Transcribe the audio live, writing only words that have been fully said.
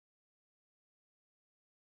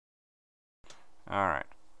All right.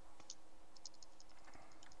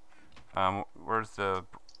 Where's the...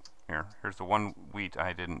 Here. Here's the one wheat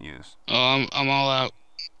I didn't use. Oh, I'm all out.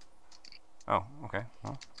 Oh, okay.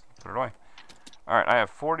 Well, put it away. All right, I have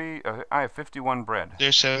 40. I have 51 bread.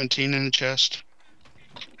 There's 17 in the chest.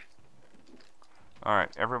 All right,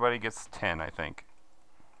 everybody gets 10, I think.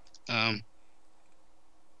 Um,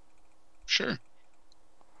 sure.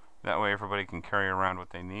 That way, everybody can carry around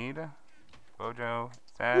what they need. Bojo,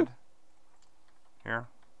 Thad, here.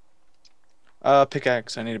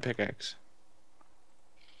 Pickaxe. I need a pickaxe.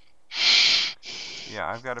 Yeah,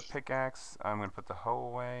 I've got a pickaxe. I'm gonna put the hoe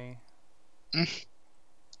away. You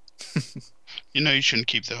know you shouldn't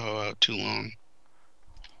keep the hoe out too long.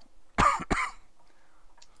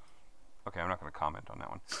 Okay, I'm not gonna comment on that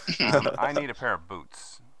one. I need a pair of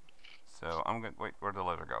boots. So I'm gonna wait. Where'd the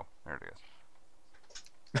leather go? There it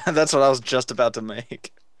is. That's what I was just about to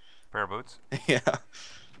make. Pair of boots. Yeah.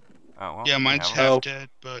 Oh well. Yeah, you mine's have 'em. half dead,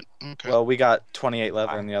 but okay. Well, we got 28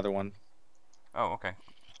 leather in the other one. Oh, okay.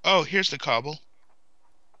 Oh, here's the cobble.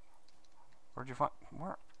 Where'd you find?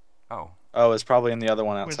 Where? Oh. Oh, it's probably in the other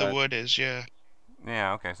one Where outside. the wood is, yeah.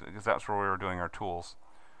 Yeah. Okay. So, because that's where we were doing our tools.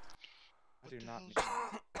 I do not.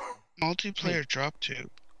 Multiplayer drop to.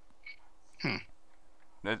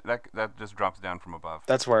 That just drops down from above.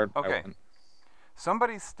 That's where. Okay.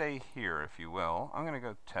 Somebody stay here, if you will. I'm gonna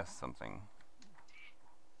go test something.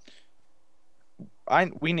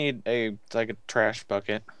 We need a trash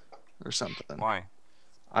bucket or something. Why?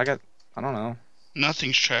 I don't know.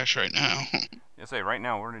 Nothing's trash right now. I say right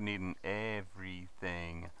now we're needing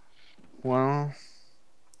everything. Well,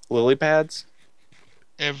 lily pads.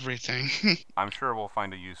 Everything. I'm sure we'll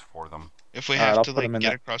find a use for them. If we Alright, have I'll to put 'em like in get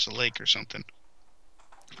that- across a lake or something.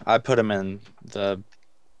 I put them in the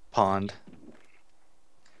pond.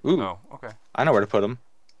 Ooh, Oh, okay. I know where to put them.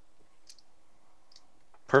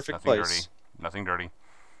 Perfect Nothing place. dirty. Nothing dirty.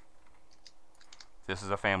 This is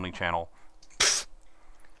a family channel.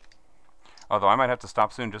 Although I might have to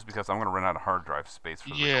stop soon just because I'm going to run out of hard drive space for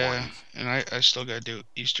the Yeah, recordings. and I still gotta do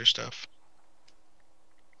Easter stuff.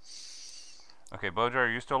 Okay, Bojo, are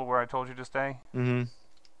you still where I told you to stay? Mm-hmm.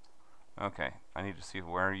 Okay, I need to see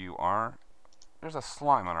where you are. There's a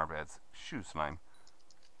slime on our beds. Shoo, slime.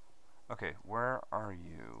 Okay, where are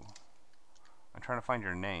you? I'm trying to find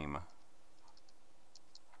your name.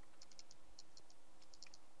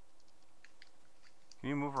 Can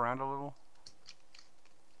you move around a little?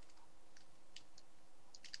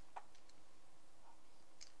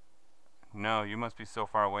 No, you must be so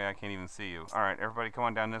far away I can't even see you. Alright, everybody come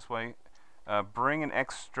on down this way. Bring an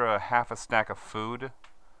extra half a stack of food.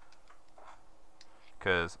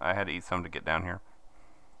 Because I had to eat some to get down here.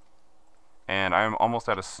 And I'm almost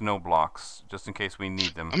out of snow blocks, just in case we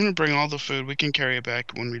need them. I'm gonna bring all the food. We can carry it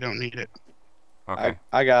back when we don't need it. Okay.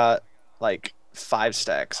 I got like 5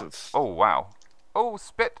 stacks of. Oh, wow. Oh,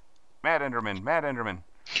 spit! Mad Enderman, Mad Enderman.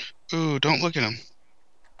 Ooh, don't look at him.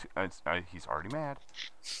 He's already mad.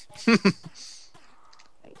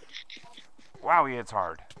 Wow, he hits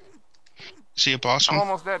hard. See a boss I'm one?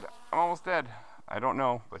 almost dead. I'm almost dead. I don't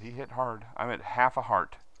know, but he hit hard. I'm at half a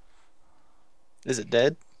heart. Is it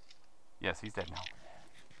dead? Yes, he's dead now.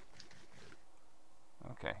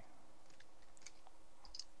 Okay.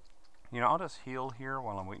 You know, I'll just heal here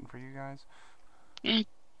while I'm waiting for you guys.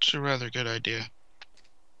 It's a rather good idea.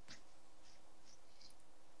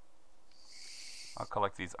 I'll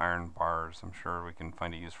collect these iron bars. I'm sure we can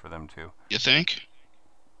find a use for them too. You think?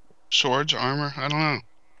 Swords, armor? I don't know.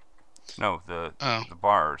 No, the Oh,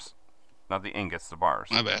 bars. Not the ingots, the bars.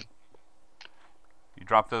 my bad. You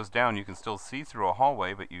drop those down, you can still see through a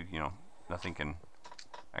hallway, but you know, nothing can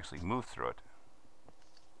actually move through it.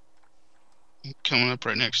 I'm coming up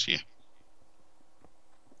right next to you.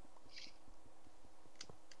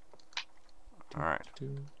 Alright.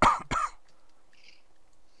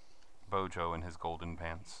 Bojo in his golden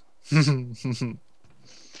pants.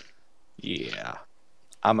 Yeah.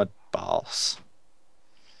 I'm a boss.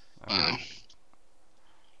 Okay. Wow.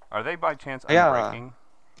 Are they by chance Yeah. unbreaking?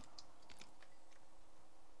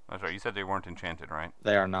 That's right, you said they weren't enchanted, right?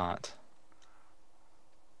 They are not.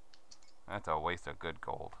 That's a waste of good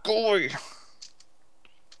gold. Boy.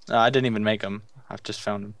 No, I didn't even make them. I've just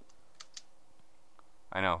found them.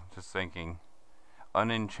 I know, just thinking.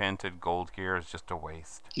 Unenchanted gold gear is just a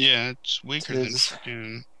waste. Yeah, it's weaker than is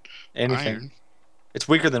fucking Anything. iron. It's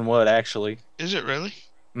weaker than wood, actually. Is it really?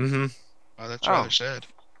 Mm-hmm. Oh, that's Oh. rather sad.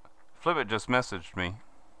 Flibbit just messaged me.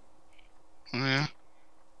 Oh, yeah?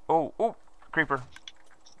 Oh, oh, creeper.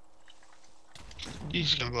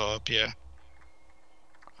 He's gonna blow up, yeah.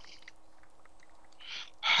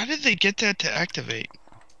 How did they get that to activate?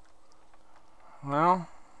 Well,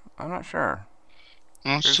 I'm not sure.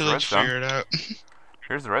 Well, it's Here's too the late to redstone. figure it out.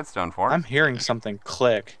 Here's the redstone for it. I'm hearing something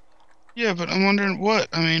click. Yeah, but I'm wondering what.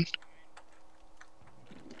 I mean,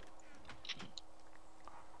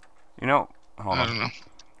 You know, hold I on. don't know.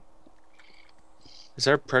 Is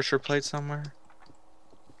there a pressure plate somewhere?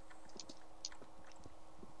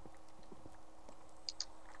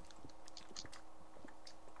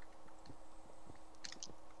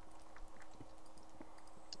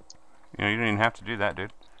 You know, you don't even have to do that,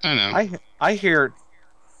 dude. I know. I hear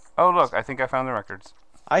Oh, look, I think I found the records.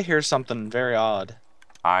 something very odd.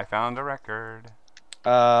 I found a record.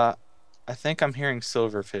 I think I'm hearing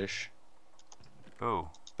silverfish, Ooh,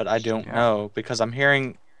 but I don't yeah. know because I'm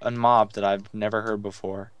hearing a mob that I've never heard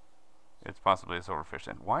before. It's possibly a silverfish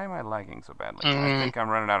then. Why am I lagging so badly? I don't I know. think I'm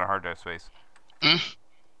running out of hard drive space.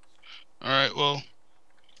 Alright, well.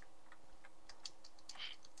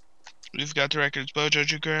 We've got the records. Bojo,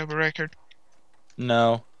 did you grab a record?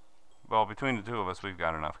 No. Well, between the two of us, we've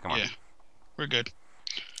got enough. Come on. Yeah, we're good.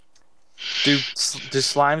 Do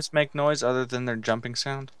slimes make noise other than their jumping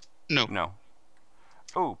sound? No. No.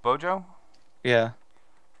 Ooh, Bojo? Yeah,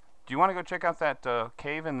 Do you want to go check out that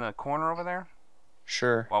cave in the corner over there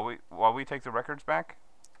sure. while we take the records back?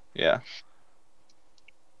 Yeah.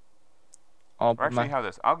 All Or actually, my how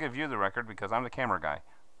this? I'll give you the record because I'm the camera guy.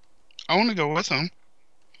 I want to go with them.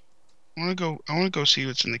 I want to go see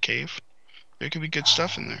what's in the cave. There could be good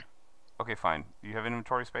stuff in there. Okay, fine. Do you have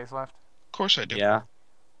inventory space left? Of course I do. Yeah,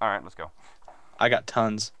 All right, let's go. I got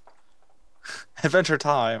tons. Adventure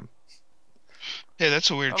time. Hey,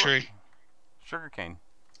 that's a weird Oh, look. tree. Sugar cane.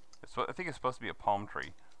 I think it's supposed to be a palm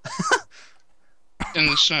tree In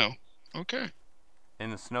the snow. Okay.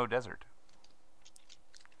 in the snow desert.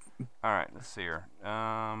 All right, let's see here.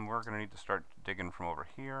 We're gonna need to start digging from over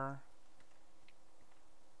here.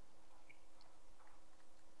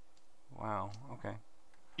 Wow. Okay.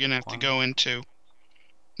 You're gonna have to go into.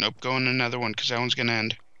 Nope, go in another one because that one's gonna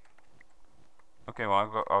end. Okay.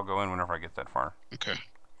 Well, I'll go in whenever I get that far. Okay.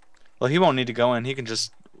 Well, he won't need to go in. He can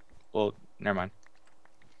just. Well, never mind.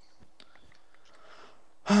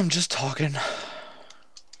 I'm just talking.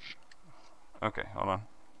 Okay. Hold on.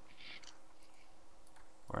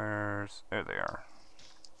 There they are.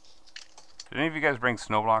 Did any of you guys bring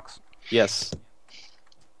snow blocks? Yes.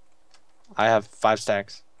 I have 5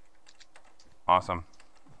 stacks. Awesome.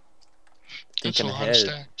 That's a Thinking lot of ahead.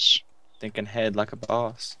 stacks. Thinking ahead like a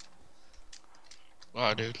boss.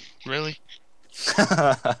 Wow, dude. Really?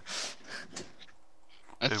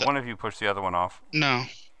 Did one of you push the other one off? No.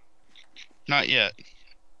 Not yet.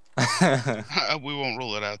 We won't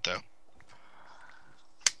rule it out, though.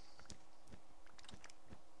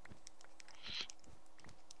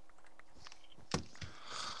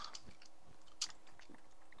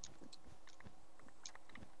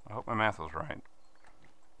 I hope my math was right.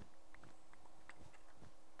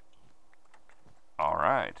 All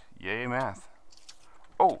right. Yay, math.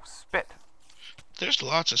 Oh, spit. There's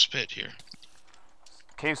lots of spit here.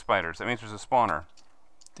 Cave spiders. That means there's a spawner.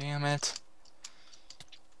 Damn it.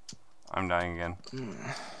 I'm dying again.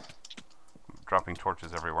 Dropping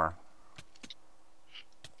torches everywhere.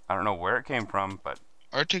 I don't know where it came from, but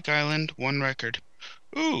Arctic Island, 1 record.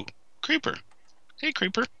 Ooh, creeper. Hey,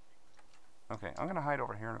 creeper. okay. I'm gonna hide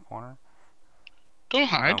over here in a corner. Don't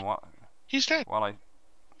hide. While He's dead. I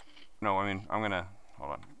no, I mean I'm gonna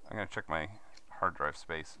hold on. I'm gonna check my hard drive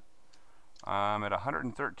space. I'm at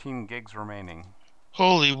 113 gigs remaining.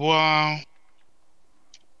 Holy wow.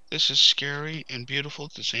 This is scary and beautiful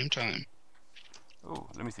at the same time. Ooh,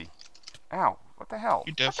 let me see. Ow! What the hell?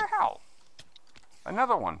 You What the hell?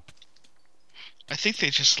 Another one. I think they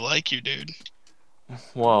just like you, dude.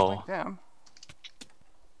 Whoa. Like them.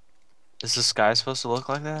 Is the sky supposed to look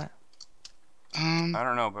like that? I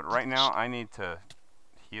don't know, but right now I need to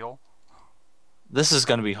heal. This is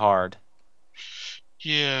gonna be hard.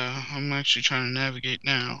 Yeah, I'm actually trying to navigate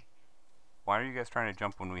now. Why are you guys trying to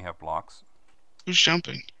jump when we have blocks? Who's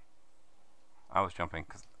jumping? I was jumping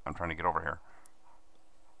because I'm trying to get over here.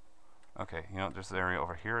 Okay, you know, this area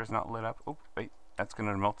over here is not lit up. Oh, wait, that's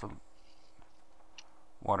gonna melt the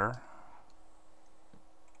water.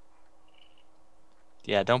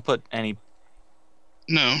 Yeah, don't put any.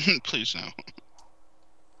 No, please no.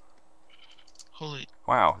 Holy,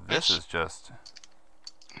 Wow, this That's- is just...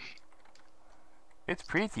 It's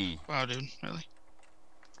pretty. wow, dude, really?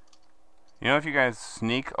 You know, if you guys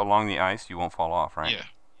sneak along the ice, you won't fall off, right? Yeah.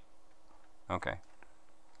 Okay.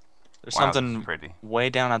 There's Wow, this is something pretty. way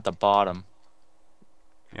down at the bottom.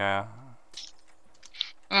 Yeah.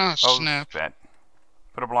 Ah, Oh, snap. spit.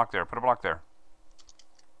 Put a block there. Put a block there.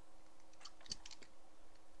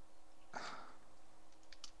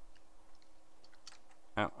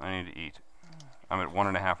 Oh, I need to eat. I'm at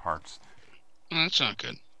 1.5 hearts. Oh, that's not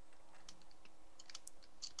good.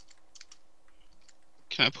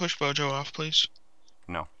 Can I push Bojo off, please?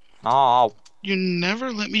 No. Oh, You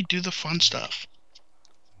never let me do the fun stuff.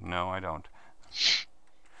 No, I don't.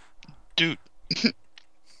 Dude.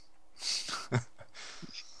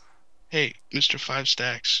 Hey, Mr. Five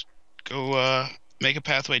Stacks. Go, make a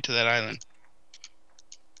pathway to that island.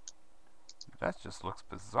 That just looks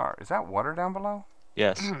bizarre. Is that water down below?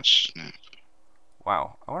 yes. Oh, snap.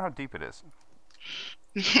 Wow. I wonder how deep it is.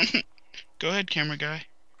 Go ahead, camera guy.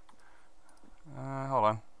 Hold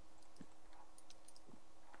on.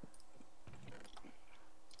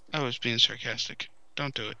 I was being sarcastic.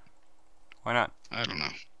 Don't do it. Why not? I don't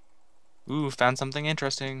know. Ooh, found something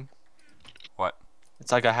interesting. What?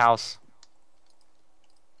 It's like a house.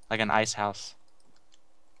 Like an ice house.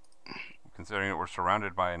 Considering that we're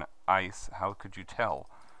surrounded by an ice, how could you tell?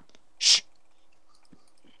 Shh.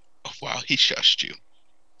 Oh, wow, he shushed you.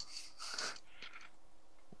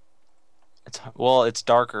 It's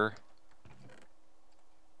darker.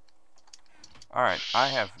 Alright, I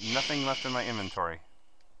have nothing left in my inventory.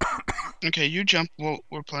 Okay, you jump.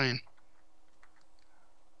 We're playing.